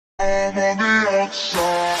I'm on the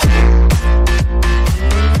outside.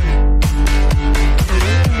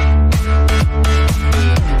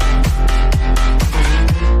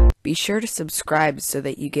 Be sure to subscribe so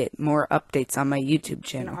that you get more updates on my YouTube In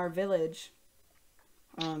channel. our village.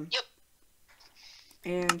 Yep.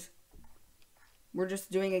 And we're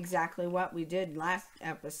just doing exactly what we did last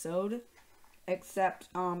episode. Except,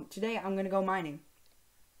 today I'm gonna go mining.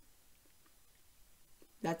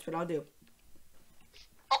 That's what I'll do.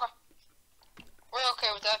 Okay. We're okay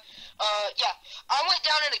with that. Yeah. I went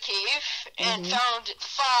down in a cave and found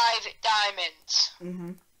 5 diamonds.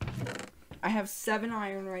 I have 7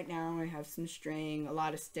 iron right now. I have some string, a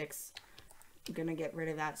lot of sticks. I'm gonna get rid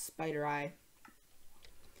of that spider eye.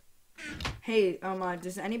 Hey,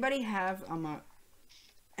 does anybody have,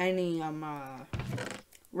 any,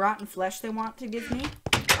 rotten flesh they want to give me?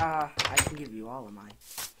 I can give you all of mine.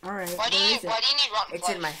 Alright, Why do you need rotten It's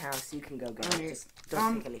flesh? in my house. You can go get Alright. it. Just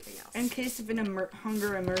don't take anything else. In case of an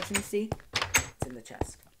hunger emergency. It's in the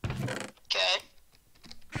chest. Okay.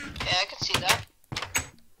 Yeah, I can see that.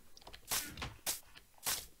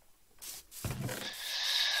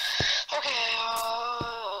 Okay,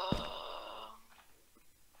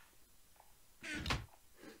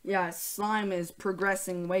 Yeah, slime is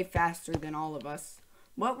progressing way faster than all of us.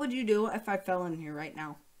 What would you do if I fell in here right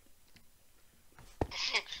now?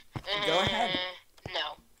 Go ahead.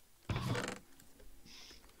 No.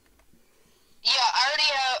 Yeah, I already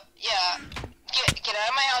have. Yeah. Get out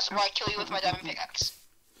of my house before I kill you with my diamond pickaxe.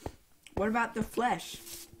 What about the flesh?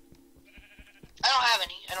 I don't have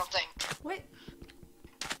any. I don't think. What?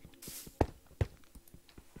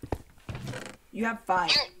 You have 5.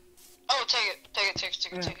 You. Oh, take it. Take it. Take it.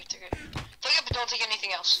 Take it. Take it. Take it. Take it, but don't take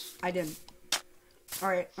anything else. I didn't.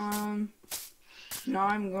 Alright, now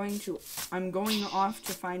I'm going off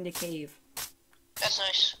to find a cave. That's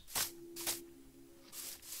nice.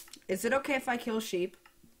 Is it okay if I kill sheep?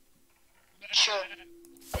 Sure.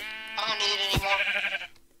 I don't need it anymore.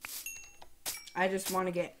 I just want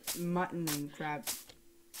to get mutton and crab.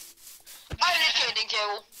 I have an enchanting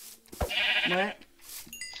table. What?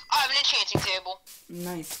 I have an enchanting table.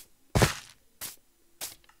 Nice.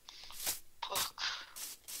 Book.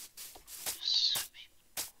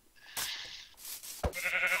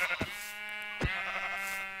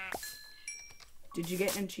 Did you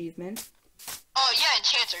get an achievement? Oh yeah,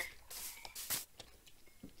 enchanter.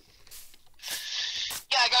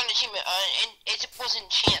 Yeah, I got an achievement. And it was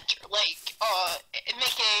enchanter. Like,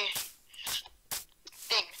 make a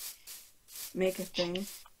thing. Make a thing?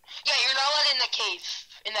 Yeah, you're not allowed in the cave.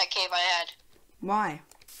 In that cave I had. Why?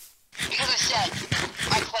 Because I said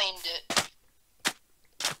I claimed it.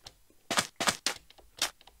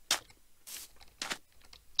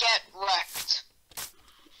 Get wrecked.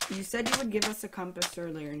 You said you would give us a compass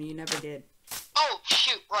earlier and you never did. Oh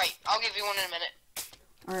shoot! Right, I'll give you one in a minute.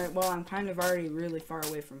 Alright, well, I'm kind of already really far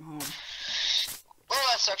away from home. Well,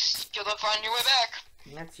 that sucks. Good luck finding your way back.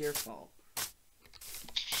 That's your fault.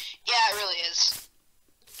 Yeah, it really is.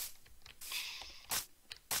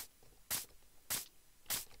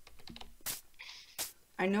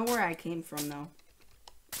 I know where I came from, though.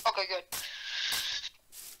 Okay, good.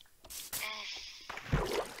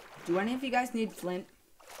 Do any of you guys need flint?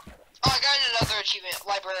 Oh, I got another achievement.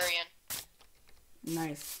 Librarian.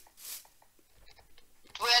 Nice.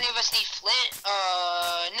 Do any of us need flint?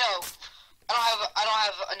 No. I don't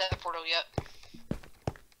have another portal yet.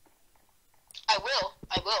 I will.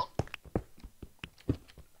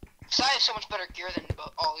 So I have so much better gear than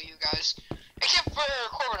all of you guys. Except for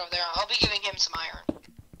Corbin over there. I'll be giving him some iron.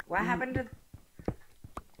 What happened to...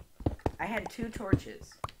 I had 2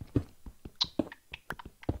 torches.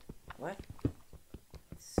 What?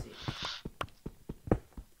 Let's see.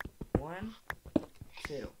 1,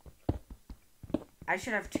 2. I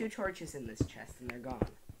should have 2 torches in this chest and they're gone.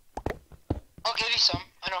 I'll give you some.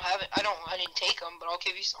 I don't have it. I didn't take them, but I'll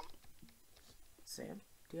give you some. Sam,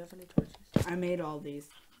 do you have any torches? I made all these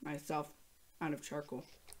myself out of charcoal.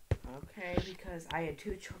 Okay, because I had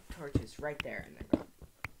 2 torches right there and they're gone.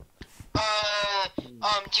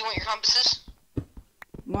 Do you want your compasses?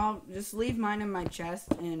 Well, just leave mine in my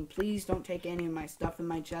chest, and please don't take any of my stuff in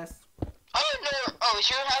my chest. Oh, no. Oh, is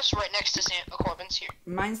your house right next to Corbin's here?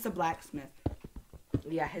 Mine's the blacksmith.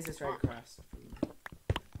 Yeah, his is right across.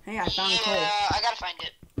 Hey, I found coal. Yeah, I gotta find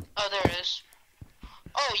it. Oh, there it is.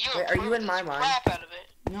 Oh, you Wait, are you in improved my the mine? crap out of it.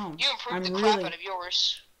 No, You improved I'm the really... crap out of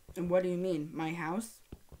yours. And what do you mean? My house?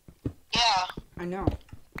 Yeah, I know.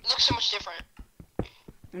 it looks so much different.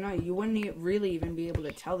 I know, you wouldn't really even be able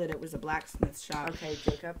to tell that it was a blacksmith shop. Okay,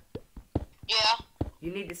 Jacob. Yeah.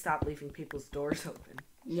 You need to stop leaving people's doors open.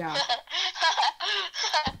 Yeah.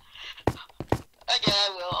 Okay, I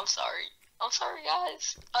will. I'm sorry. I'm sorry,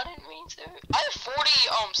 guys. I didn't mean to. I have 40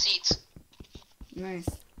 seats. Nice.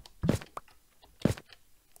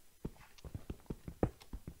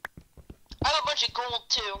 I have a bunch of gold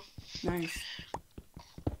too. Nice.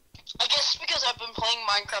 I guess because I've been playing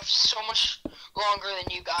Minecraft so much longer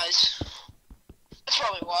than you guys. That's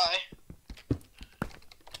probably why.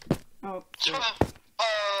 Oh, So,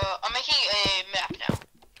 I'm making a map now.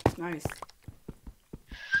 nice.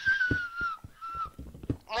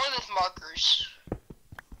 One with markers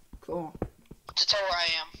Cool. to tell where I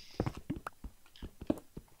am.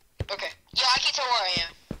 Okay. Yeah, I can tell where I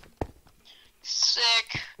am.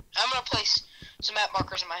 Sick. I'm gonna place some map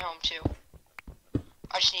markers in my home too.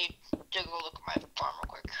 I just need to go look at my farm real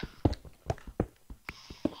quick.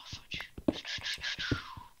 Oh, fudge.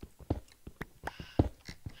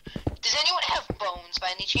 Does anyone have bones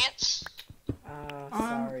by any chance?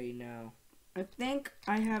 Sorry, no. I think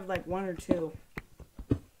I have like 1 or 2.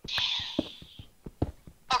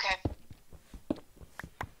 Okay.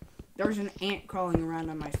 There's an ant crawling around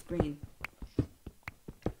on my screen.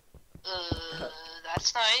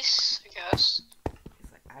 That's nice, I guess.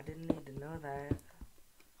 He's like, I didn't need to know that.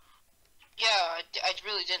 Yeah, I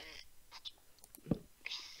really didn't.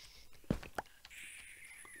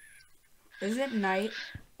 Is it night?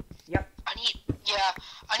 Yep. I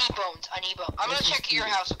need bones. I'm gonna This is check your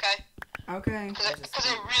cute. house, okay? Okay. Because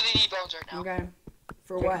I really need bones right now. Okay.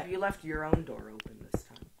 For Jacob, what? you left your own door open this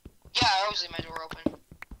time. Yeah, I always leave my door open.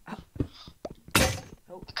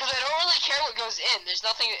 Oh. Because I don't really care what goes in. There's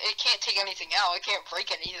nothing. It can't take anything out. It can't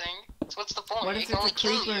break anything. So what's the point? What It if can it's only a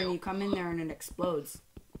kill creeper and you. you come in there and it explodes?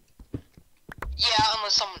 Yeah,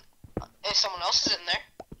 unless if someone else is in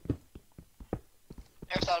there.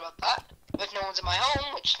 Never thought about that. If no one's in my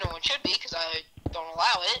home, which no one should be, because I don't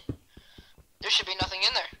allow it, there should be nothing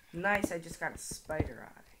in there. Nice, I just got a spider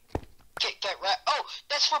eye. Get right. Oh,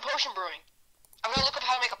 that's for potion brewing. I'm gonna look up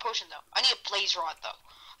how to make a potion though. I need a blaze rod though.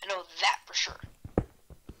 I know that for sure.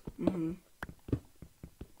 Mm-hmm.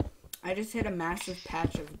 I just hit a massive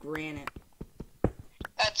patch of granite.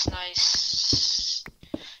 That's nice.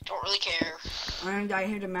 Don't really care. And I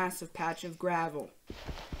hit a massive patch of gravel.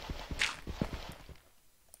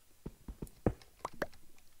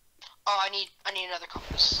 Oh, I need another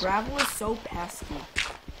compass. Gravel is so pesky.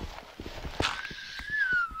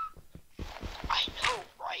 I know,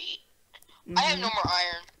 right? I have no more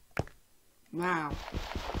iron. Wow.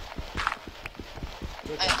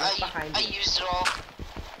 Jacob, look behind I you. used it all.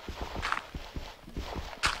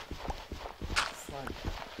 Slug,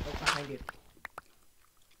 look behind you.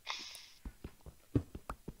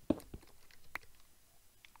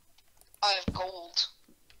 I have gold.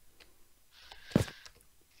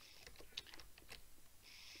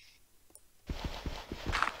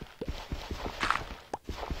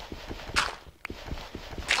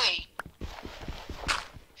 Wait.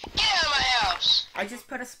 Get out of my house! I just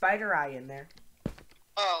put a spider eye in there.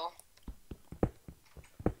 Oh.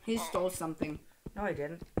 He stole something. No, I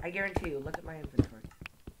didn't. I guarantee you. Look at my inventory.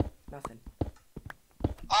 Nothing.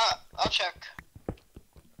 I'll check.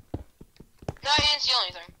 No, I didn't steal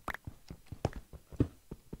anything.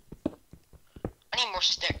 I need more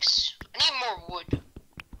sticks. I need more wood.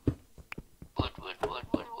 Wood.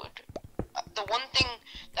 The one thing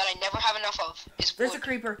that I never have enough of is wood. There's a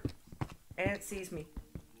creeper, and it sees me.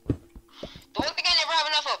 The one thing I never have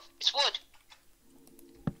enough of is wood.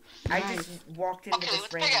 I Nice. just walked into Okay, this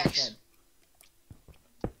with random pickaxe. shed.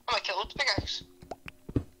 I'm gonna kill it with the pickaxe.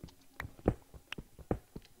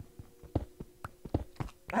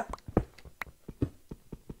 Ah,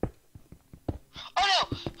 Oh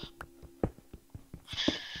no!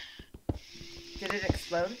 did it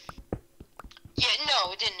explode? Yeah,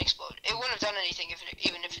 no, it didn't explode. It wouldn't have done anything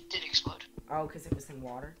even if it did explode. Oh, because it was in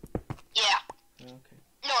water? Yeah. Okay.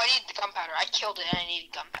 No, I need the gunpowder. I killed it and I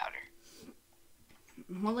needed gunpowder.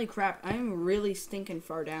 Holy crap, I'm really stinking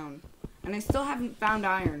far down. And I still haven't found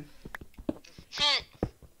iron.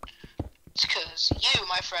 It's because you,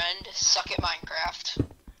 my friend, suck at Minecraft.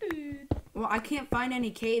 Well, I can't find any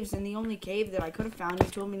caves, and the only cave that I could have found, you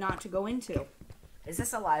told me not to go into. Is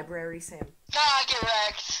this a library, Sam? Ah, get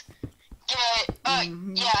wrecked. Yeah,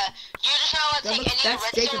 you're just not allowed to That take looks- any of the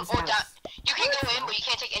that's redstone Jacob's or house. You can go in, but you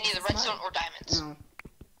can't take any of the redstone or diamonds. No.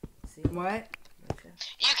 See? What? Okay.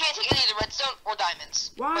 You can't take any of the redstone or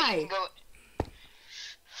diamonds. But Why? you can go...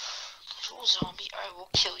 Little zombie, I will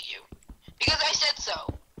kill you. Because I said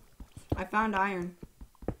so. I found iron.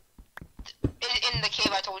 In the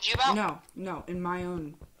cave I told you about? No, in my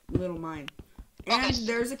own little mine. And Okay.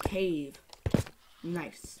 there's a cave.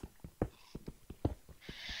 Nice.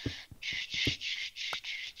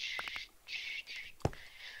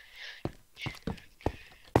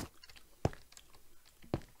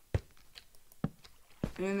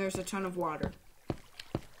 And then there's a ton of water.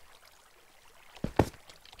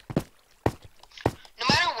 No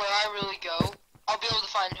matter where I really go, I'll be able to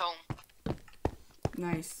find home.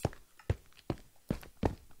 Nice.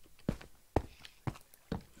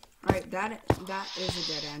 Alright, that is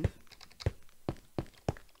a dead end.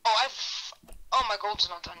 Oh, my gold's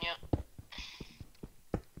not done yet.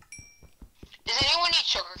 Does anyone need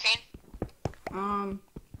sugarcane?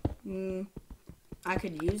 I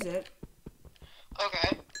could use it.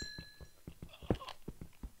 Okay.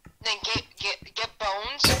 Then get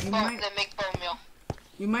bones, might- then make bone meal.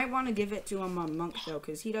 You might want to give it to a monk though,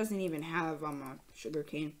 because he doesn't even have a sugar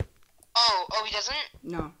cane. Oh, he doesn't?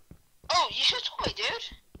 No. Oh, you should totally,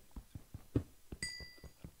 dude.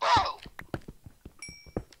 Bro.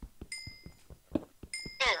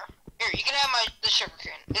 Here, you can have the sugar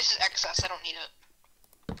cane. This is excess, I don't need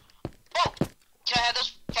it. Oh, can I have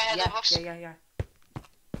those? Can I have those books? Yeah.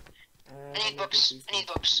 I need books. I need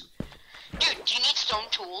books. Dude, do you need stone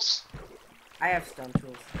tools? I have stone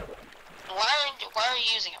tools. Why are you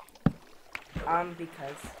using them?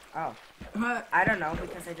 Because, I don't know,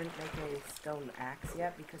 because I didn't make a stone axe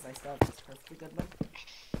yet, because I still have this perfectly good one.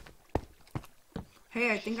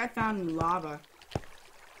 Hey, I think I found lava.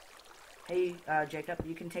 Hey, Jacob,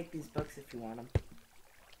 you can take these books if you want them.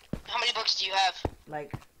 How many books do you have?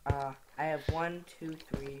 Like, I have 1, 2,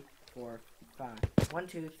 3, 4, 5. 1,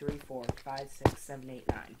 2, 3, 4, 5, 6, 7, 8,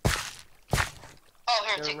 9. Oh,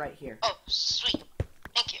 here, They're right here. Oh, sweet.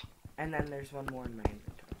 Thank you. And then there's one more in my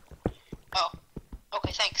inventory. Oh,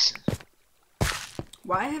 okay, thanks.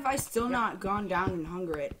 Why have I still not gone down in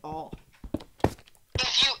hunger at all?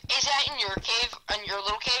 Is that in your cave, in your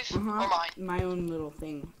little cave, or mine? My own little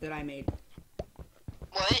thing that I made.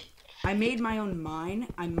 What? I made my own mine.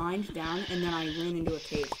 I mined down, and then I ran into a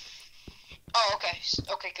cave. Oh, okay.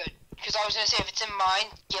 Okay, good. Because I was gonna say, if it's in mine,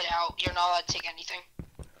 get out. You're not allowed to take anything.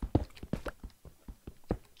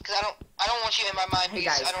 Because I don't want you in my mine, Hey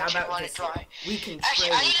because guys, I don't how want you to about run this? it dry. We can Actually,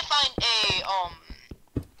 trade. I need to find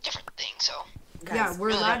a different thing. So. Guys, Yeah, we're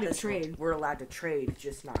how allowed about to this trade. one? We're allowed to trade,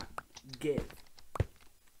 just not give.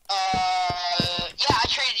 Yeah, I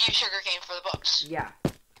traded you sugarcane for the books. Yeah.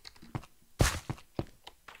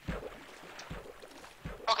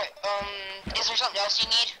 Okay. Is there something else you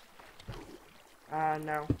need?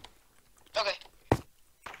 No. Okay.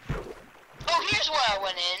 Oh, here's where I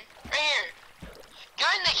went in. Right here.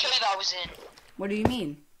 You're in the cave I was in. What do you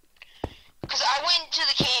mean? Because I went to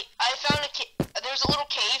the cave. I found a cave. There's a little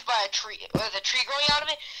cave by a tree, with a tree growing out of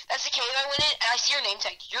it. That's the cave I went in, and I see your name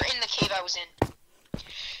tag. You're in the cave I was in.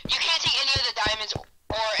 You can't take any of the diamonds,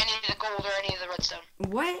 or any of the gold, or any of the redstone.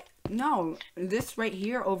 What? No. This right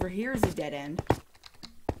here, over here, is a dead end.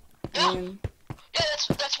 Yeah. And Yeah,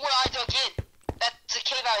 that's where I dug in. That's the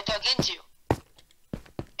cave I dug into.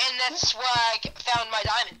 And that's where I found my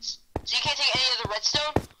diamonds. So you can't take any of the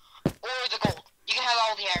redstone or the gold. You can have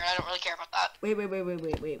all the iron. I don't really care about that.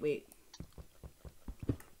 wait.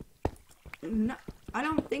 No, I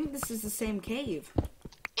don't think this is the same cave.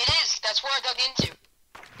 It is. That's where I dug into.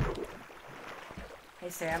 Hey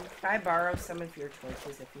Sam, can I borrow some of your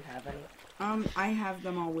torches if you have any? I have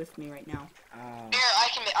them all with me right now. Here, I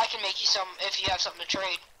can make you some if you have something to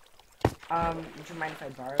trade. Would you mind if I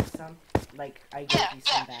borrow some? Like, I give you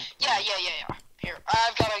some back. Yeah. Here,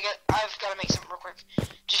 I've gotta make some real quick.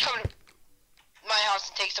 Just come to my house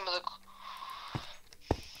and take some of the.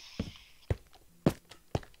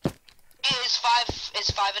 Is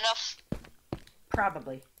five enough?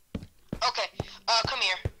 Probably. Okay. Come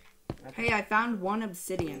here. Okay. Hey, I found one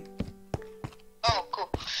obsidian. Oh, cool.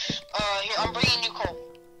 Here, I'm bringing you coal.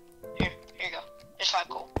 Here you go. There's 5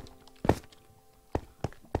 coal.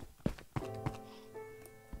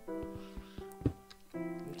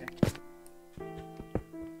 Okay.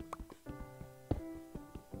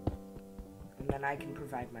 And then I can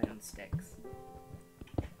provide my own sticks.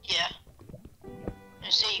 Yeah. I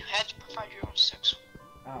say you had to provide your own sticks.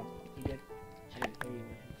 Oh, you did? I didn't hear you.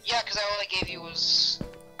 Yeah, because all I gave you was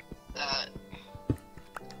that.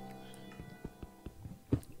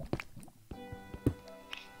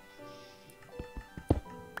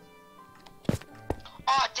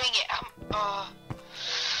 Oh, dang it.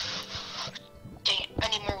 Dang it. I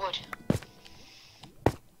need more wood.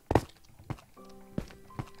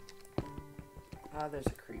 Oh, there's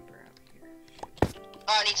a creeper out here.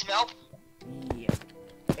 I need some help. Yeah.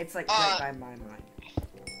 It's like right by my mine.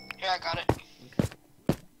 Here, I got it.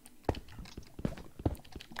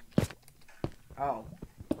 Oh.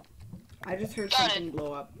 I just heard Got something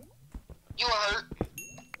blow up. You were hurt.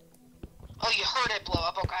 Oh, you heard it blow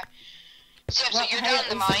up. Okay. Sam, Well, so you're hey, down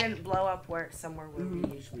at in the least it mine. didn't blow up somewhere we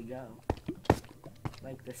usually go.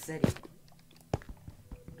 Like the city.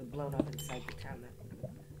 have blown up inside the town.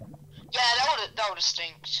 Yeah, that would've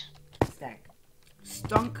stinked. Stack.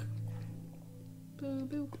 Stunk. Boo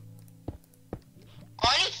boo. Oh,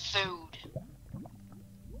 I need food.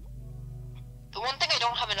 The one thing I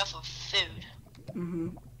don't have enough of food. Mm-hmm.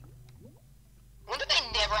 One thing I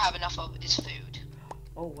never have enough of is food.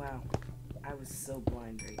 Oh wow, I was so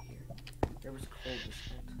blind right here. There was coal this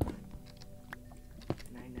whole time,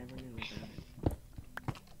 and I never knew about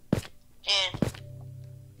it And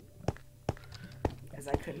because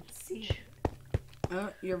I couldn't see it. Oh,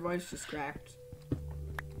 your voice just cracked.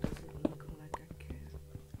 Does it look like I can?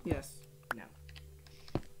 Yes. No.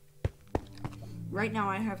 Right now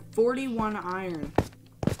I have 41 iron.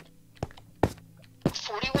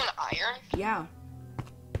 41 iron? Yeah.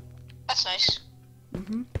 That's nice.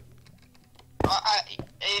 Mm-hmm.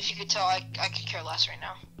 If you could tell, I could care less right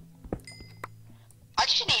now. I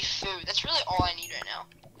just need food. That's really all I need right now.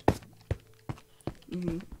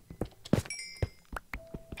 Mm-hmm.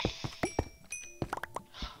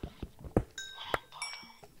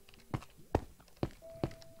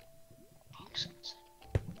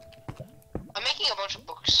 I'm making a bunch of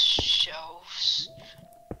bookshelves.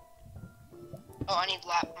 Oh, I need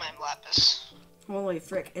my lapis. Holy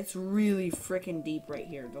frick, it's really frickin' deep right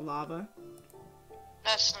here, the lava.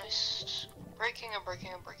 That's nice. Breaking and breaking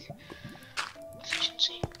and breaking.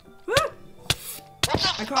 Efficiency. Woo! What's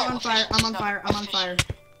up? I caught on fire, I'm on fire, I'm on fire.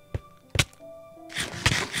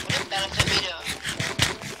 Would it benefit me to...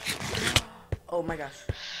 Oh my gosh.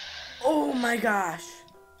 Oh my gosh.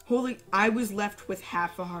 Holy, I was left with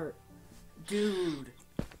half a heart. Dude,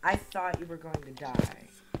 I thought you were going to die.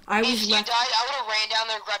 I If was you left. died, I would have ran down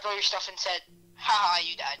there, grabbed all your stuff, and said, haha,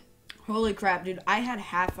 you died. Holy crap, dude, I had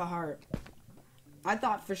half a heart. I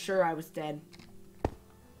thought for sure I was dead.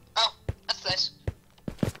 Oh, that's nice.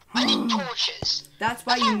 I need torches. That's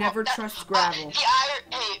why you never trust gravel.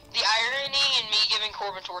 The irony in me giving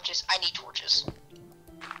Corbin torches, I need torches.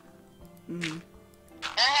 Mm. And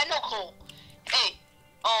I had no coal. Hey,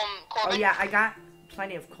 Corbin. Oh yeah, I got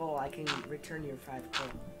plenty of coal. I can return your 5 coal.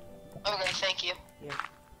 Okay, thank you. Yeah.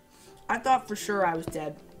 I thought for sure I was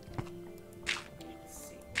dead. Let's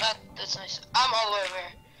see. That's nice. I'm all the way over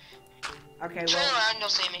here. Okay, Turn well, around, you'll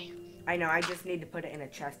see me. I know. I just need to put it in a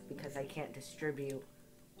chest because I can't distribute.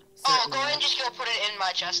 Oh, certain- go ahead and just go put it in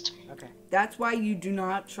my chest. Okay. That's why you do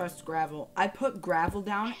not trust gravel. I put gravel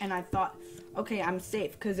down and I thought, okay, I'm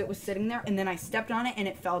safe because it was sitting there, and then I stepped on it and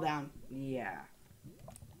it fell down. Yeah.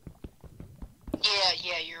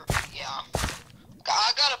 Yeah.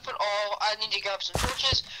 I gotta I need to grab some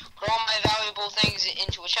torches, put all my valuable things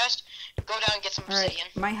into a chest, go down and get some Alright, obsidian.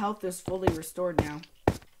 my health is fully restored now.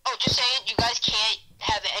 Oh, just saying, you guys can't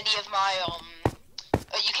have any of my,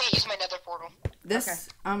 you can't use my nether portal. This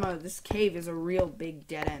this cave is a real big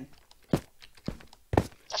dead end.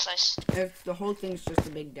 That's nice. The whole thing's just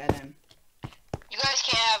a big dead end. You guys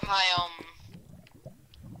can't have my,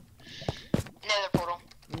 nether portal.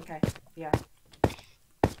 Okay. Yeah.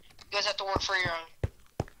 You guys have to work for your own.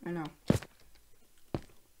 I know.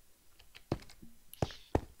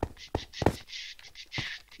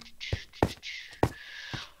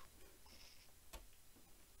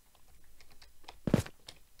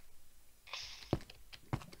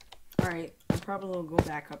 Alright, I probably will go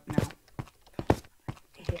back up now.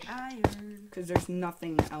 Hit iron. Because there's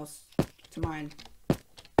nothing else to mine.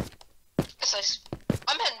 That's nice.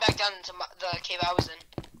 I'm heading back down into the cave I was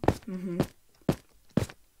in. Mm-hmm.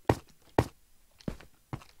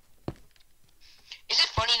 Is it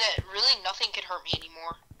funny that really nothing can hurt me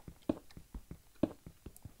anymore?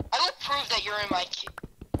 I will prove that you're in my cave.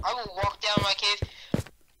 I will walk down my cave, and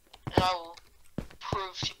I will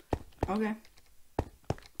prove to you. Okay.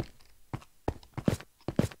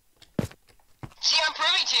 See, I'm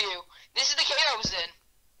proving to you. This is the cave I was in.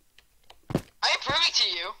 I am proving to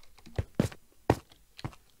you.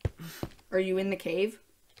 Are you in the cave?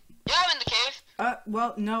 Yeah, I'm in the cave.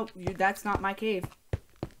 Well, no, that's not my cave.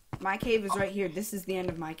 My cave is right here. This is the end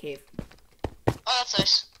of my cave. Oh, that's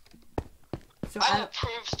nice. So I will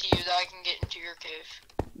prove to you that I can get into your cave.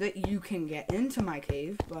 that you can get into my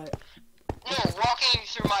cave, but No, walking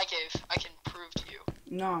through my cave, I can prove to you.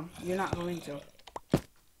 no, you're not going to. Nah,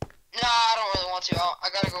 I don't really want to. I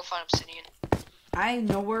gotta go find obsidian. I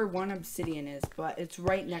know where one obsidian is, but it's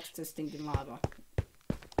right next to stinking lava.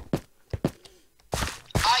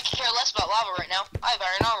 I can care less about lava right now. I have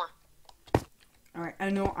iron armor. Alright, I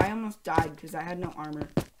know I almost died because I had no armor.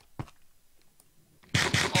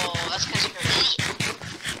 Oh, that's because you're an idiot.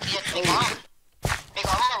 You have to make armor. Make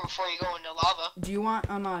armor before you go into lava. Do you want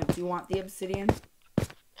the obsidian?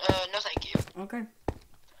 No thank you. Okay.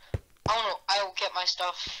 I will get my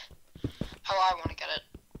stuff how I want to get it.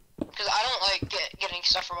 Because I don't like getting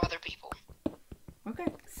stuff from other people. Okay.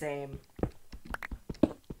 Same. I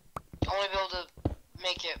want to be able to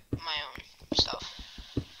make it my own stuff.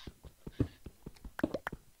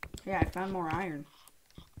 Yeah, I found more iron.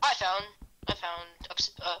 I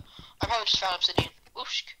probably just found obsidian.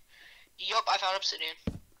 Whoosh. Yup, I found obsidian.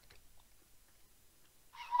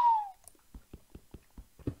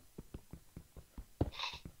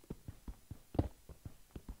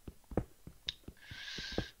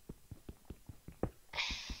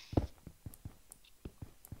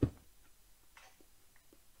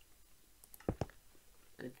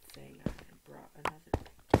 Good thing I brought another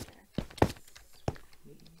pickaxe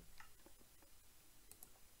with me.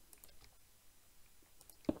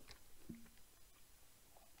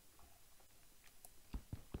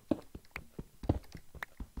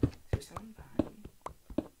 Is there someone behind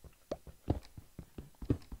me?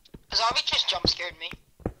 A zombie just jump scared me.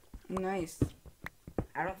 Nice.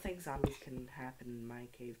 I don't think zombies can happen in my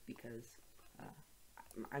cave because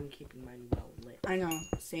I'm keeping mine well lit. I know.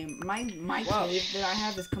 Same. My Whoa. cave that I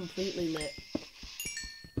have is completely lit.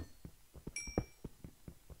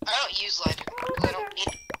 I don't use lighter because I don't need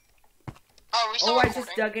it. Oh, are we still Oh, I recording?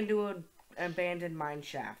 just dug into an abandoned mine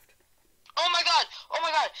shaft. Oh my god! Oh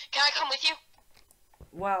my god! Can I come with you?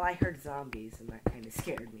 Well, I heard zombies and that kind of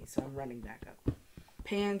scared me, so I'm running back up.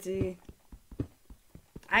 Pansy.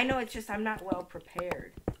 I know, it's just I'm not well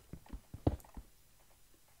prepared.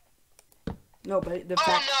 No, but the Oh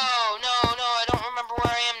fact. no! I don't remember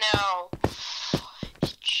where I am now.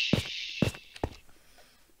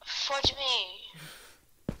 Fudge me.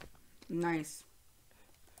 Nice.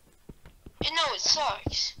 No, it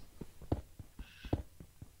sucks.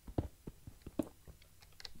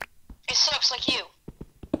 It sucks like you.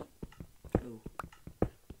 Ooh.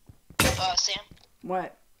 Sam,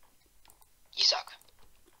 What? you suck.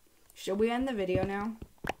 Should we end the video now?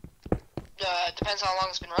 Depends how long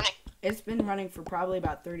it's been running. It's been running for probably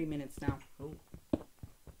about 30 minutes now. Ooh.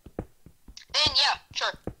 Then yeah,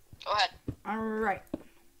 sure. Go ahead. Alright.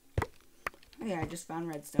 Yeah, I just found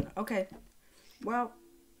redstone. Okay. Well,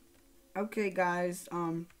 okay guys,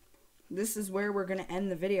 this is where we're gonna end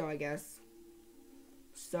the video, I guess.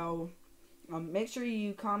 So, make sure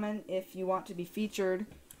you comment if you want to be featured,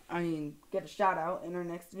 get a shout out in our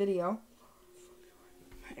next video.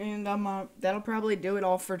 And, that'll probably do it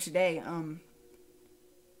all for today.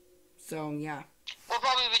 So, yeah. We'll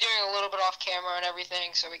probably be doing a little bit off camera and everything,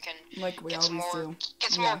 so we can Like we get some always more, do.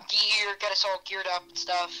 get some more gear, get us all geared up and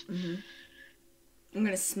stuff. I'm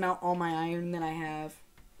gonna smelt all my iron that I have.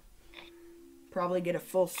 Probably get a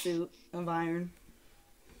full suit of iron.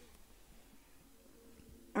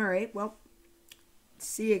 Alright, well,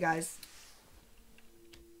 see you guys.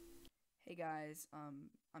 Hey guys,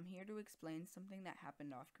 I'm here to explain something that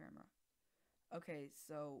happened off camera. Okay,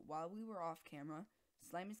 so while we were off camera,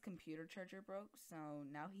 Slimey's computer charger broke, so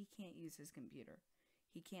now he can't use his computer.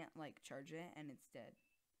 He can't, charge it, and it's dead.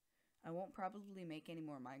 I won't probably make any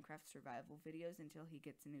more Minecraft survival videos until he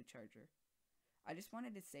gets a new charger. I just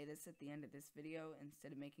wanted to say this at the end of this video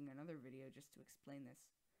instead of making another video just to explain this.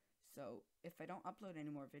 So, if I don't upload any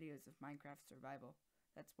more videos of Minecraft survival,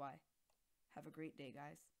 that's why. Have a great day,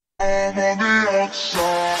 guys. I'm on the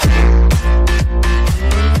outside.